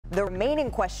The remaining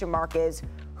question mark is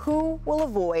who will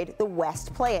avoid the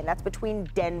West play-in. That's between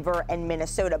Denver and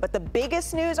Minnesota. But the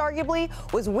biggest news, arguably,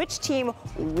 was which team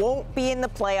won't be in the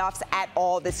playoffs at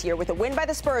all this year. With a win by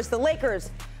the Spurs, the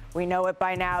Lakers, we know it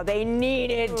by now, they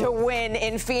needed to win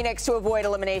in Phoenix to avoid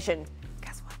elimination.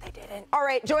 Guess what? They didn't. All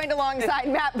right, joined alongside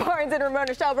Matt Barnes and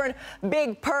Ramona Shelburne,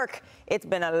 Big Perk. It's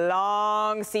been a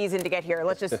long season to get here.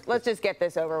 Let's just get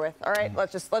this over with. All right,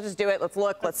 let's just do it. Let's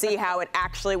look. Let's see how it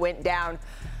actually went down.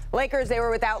 Lakers, they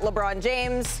were without LeBron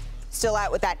James, still out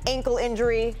with that ankle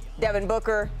injury. Devin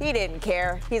Booker, he didn't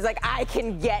care. He's like, I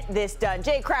can get this done.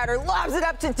 Jay Crowder lobs it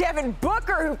up to Devin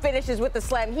Booker, who finishes with the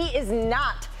slam. He is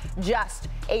not just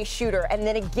a shooter. And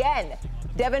then again,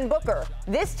 Devin Booker,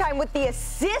 this time with the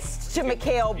assist to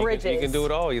Mikal Bridges. He can do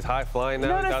it all. He's high flying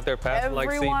now. He's out there passing like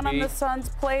CP. Everyone on the Suns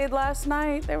played last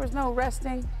night. There was no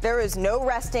resting. There is no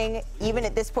resting. Even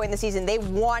at this point in the season, they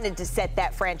wanted to set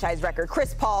that franchise record.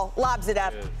 Chris Paul lobs it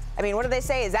up. Yeah. I mean, what do they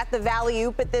say? Is that the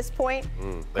valley-oop at this point?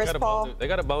 Chris Paul? They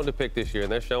got a bone to pick this year,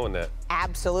 and they're showing that.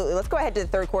 Absolutely. Let's go ahead to the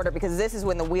third quarter because this is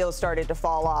when the wheels started to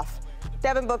fall off.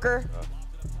 Devin Booker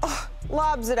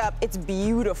lobs it up. It's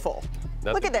beautiful.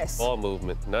 Look at this. Ball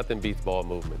movement. Nothing beats ball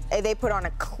movement. They put on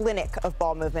a clinic of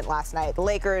ball movement last night. The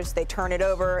Lakers, they turn it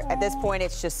over. At this point,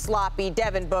 it's just sloppy.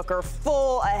 Devin Booker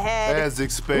full ahead. As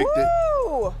expected.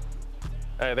 Woo!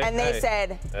 They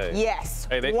said, yes,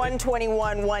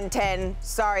 121-110.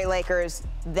 Sorry, Lakers,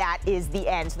 that is the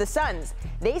end. The Suns,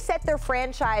 they set their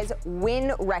franchise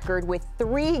win record with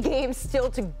 3 games still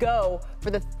to go.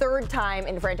 For the third time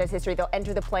in franchise history, they'll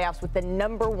enter the playoffs with the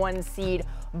 #1 seed,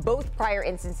 both prior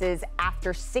instances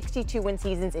after 62-win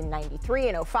seasons in '93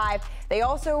 and '05. They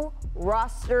also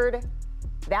rostered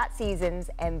that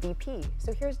season's MVP.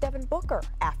 So here's Devin Booker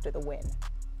after the win.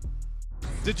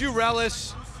 Did you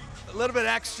relish a little bit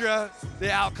extra the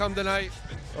outcome tonight?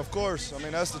 Of course. I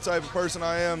mean, that's the type of person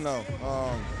I am now.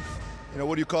 You know,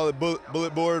 what do you call it,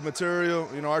 bullet board material?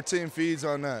 You know, our team feeds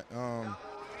on that.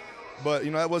 But,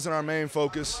 you know, that wasn't our main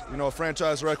focus. You know, a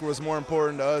franchise record was more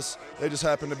important to us. They just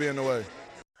happened to be in the way.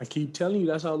 I keep telling you,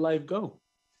 that's how life goes.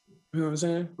 You know what I'm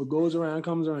saying? What goes around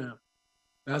comes around.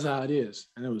 That's how it is.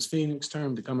 And it was Phoenix's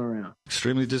turn to come around.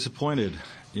 Extremely disappointed.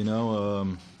 You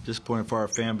know, disappointed for our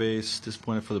fan base,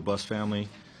 disappointed for the Bus family.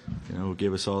 You know, who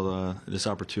gave us all this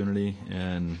opportunity,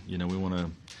 and you know we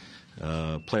want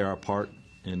to play our part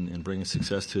in bringing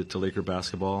success to Laker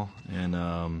basketball,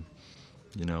 and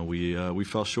you know we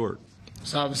fell short.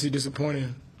 It's obviously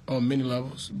disappointing on many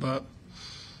levels, but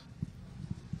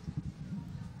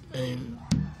ain't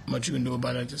much you can do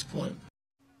about it at this point.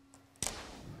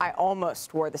 I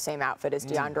almost wore the same outfit as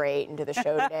DeAndre Ayton to the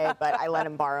show today, but I let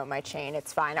him borrow my chain.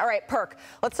 It's fine. All right, Perk,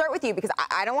 let's start with you because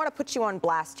I don't want to put you on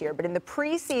blast here, but in the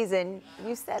preseason,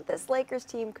 you said this Lakers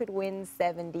team could win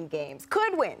 70 games.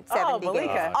 Could win 70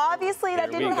 games. Obviously,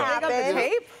 that didn't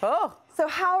happen. So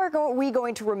how are we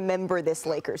going to remember this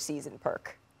Lakers season,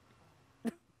 Perk?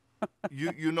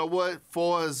 You know what?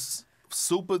 For as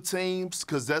super teams,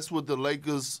 because that's what the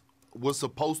Lakers were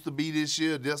supposed to be this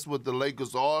year, that's what the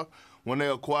Lakers are. When they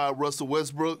acquire Russell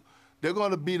Westbrook, they're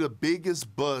going to be the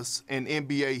biggest bust in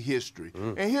NBA history.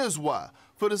 And here's why.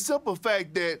 For the simple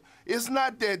fact that it's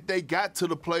not that they got to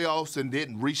the playoffs and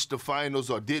didn't reach the finals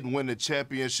or didn't win the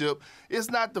championship. It's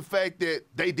not the fact that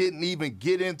they didn't even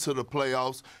get into the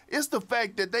playoffs. It's the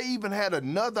fact that they even had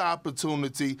another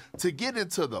opportunity to get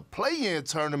into the play-in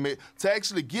tournament to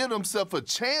actually give themselves a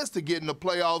chance to get in the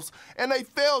playoffs, and they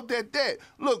failed at that.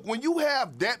 Look, when you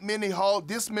have this many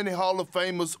Hall of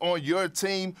Famers on your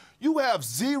team, you have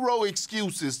zero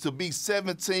excuses to be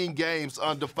 17 games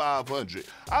under 500.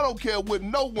 I don't care what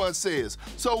no one says.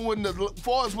 So as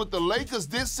far as with the Lakers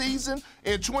this season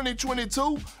in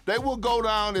 2022, they will go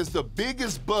down as the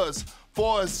biggest bust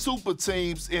for super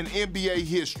teams in NBA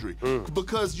history.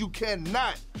 Because you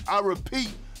cannot, I repeat,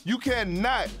 you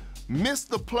cannot miss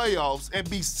the playoffs and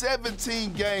be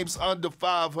 17 games under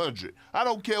 500. I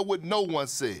don't care what no one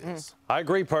says. I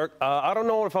agree, Perk. I don't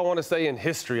know if I want to say in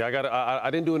history. I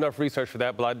didn't do enough research for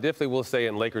that, but I definitely will say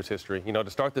in Lakers history. You know,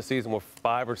 to start the season with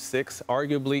 5 or 6,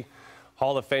 arguably,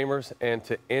 Hall of Famers, and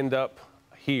to end up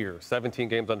here, 17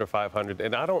 games under 500.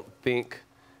 And I don't think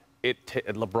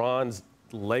LeBron's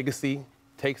legacy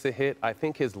takes a hit. I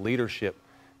think his leadership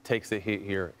takes a hit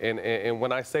here. And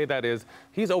when I say that is,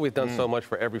 he's always done so much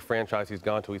for every franchise he's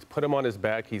gone to. He's put him on his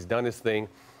back. He's done his thing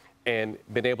and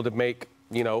been able to make,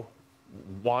 you know,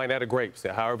 wine out of grapes,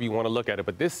 however you want to look at it.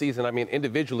 But this season, I mean,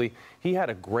 individually, he had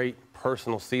a great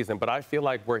personal season. But I feel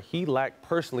like where he lacked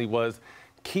personally was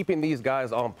keeping these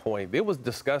guys on point. It was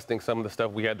disgusting, some of the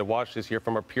stuff we had to watch this year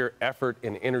from a pure effort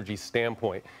and energy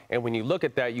standpoint. And when you look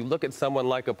at that, you look at someone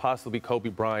like a possibly Kobe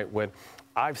Bryant when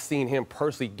I've seen him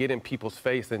personally get in people's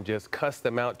face and just cuss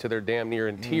them out to their damn near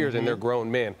in tears, and they're grown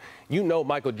men. You know,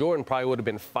 Michael Jordan probably would have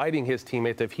been fighting his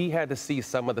teammates if he had to see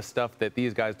some of the stuff that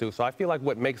these guys do. So I feel like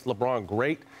what makes LeBron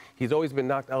great, he's always been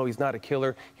knocked, oh, he's not a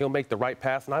killer. He'll make the right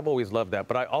pass, and I've always loved that.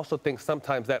 But I also think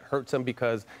sometimes that hurts him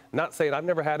because, not saying I've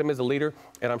never had him as a leader,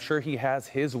 and I'm sure he has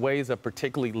his ways of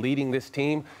particularly leading this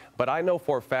team. But I know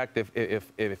for a fact if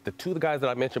the two guys that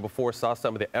I mentioned before saw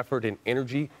some of the effort and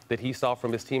energy that he saw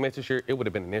from his teammates this year, it would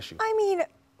have been an issue. I mean,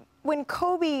 when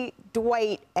Kobe,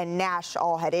 Dwight, and Nash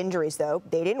all had injuries, though,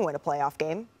 they didn't win a playoff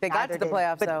game. They got to the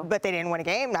playoffs, though. But they didn't win a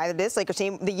game. Neither did this Lakers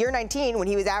team. The year 19, when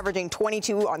he was averaging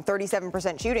 22 on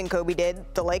 37% shooting, Kobe did.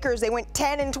 The Lakers, they went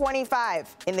 10 and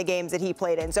 25 in the games that he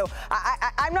played in. So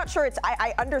I'm not sure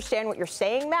I understand what you're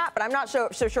saying, Matt, but I'm not so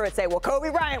sure it's well,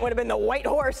 Kobe Bryant would have been the white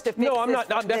horse to fix No, I'm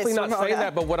definitely not saying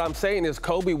that. But what I'm saying is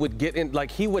Kobe would get in, like,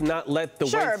 he would not let the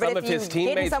way some of his teammates play. Sure, but if you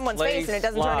get in someone's face and it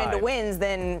doesn't slide. turn into wins,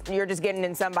 then you're just getting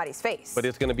in somebody's face. But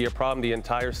it's going to be a problem the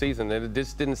entire season. And it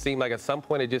just didn't seem like, at some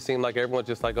point, it just seemed like everyone's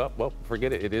just like, oh, well,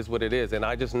 forget it. It is what it is. And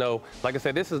I just know, like I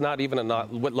said, this is not even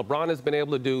what LeBron has been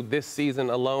able to do this season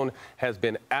alone has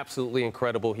been absolutely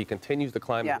incredible. He continues to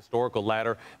climb the historical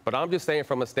ladder. But I'm just saying,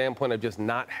 from a standpoint of just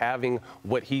not having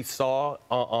what he saw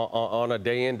on a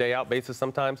day in, day out basis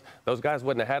sometimes, those guys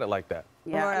wouldn't have had it like that.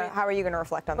 Yeah. Ramona, how are you going to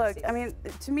reflect on this? Look, I mean,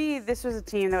 to me, this was a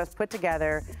team that was put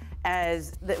together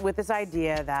with this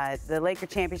idea that the Laker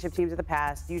championship teams of the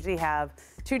past usually have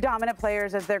two dominant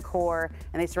players as their core,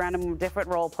 and they surround them with different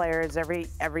role players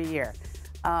every year.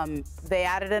 They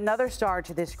added another star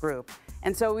to this group.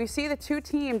 And so we see the two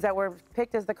teams that were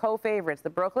picked as the co-favorites,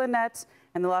 the Brooklyn Nets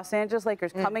and the Los Angeles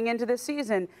Lakers, coming into this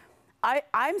season.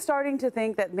 I'm starting to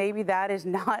think that maybe that is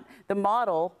not the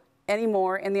model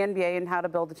anymore in the NBA and how to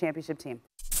build a championship team.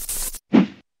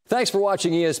 Thanks for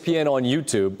watching ESPN on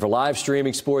YouTube. For live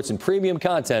streaming sports and premium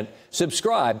content,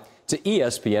 subscribe to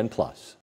ESPN+.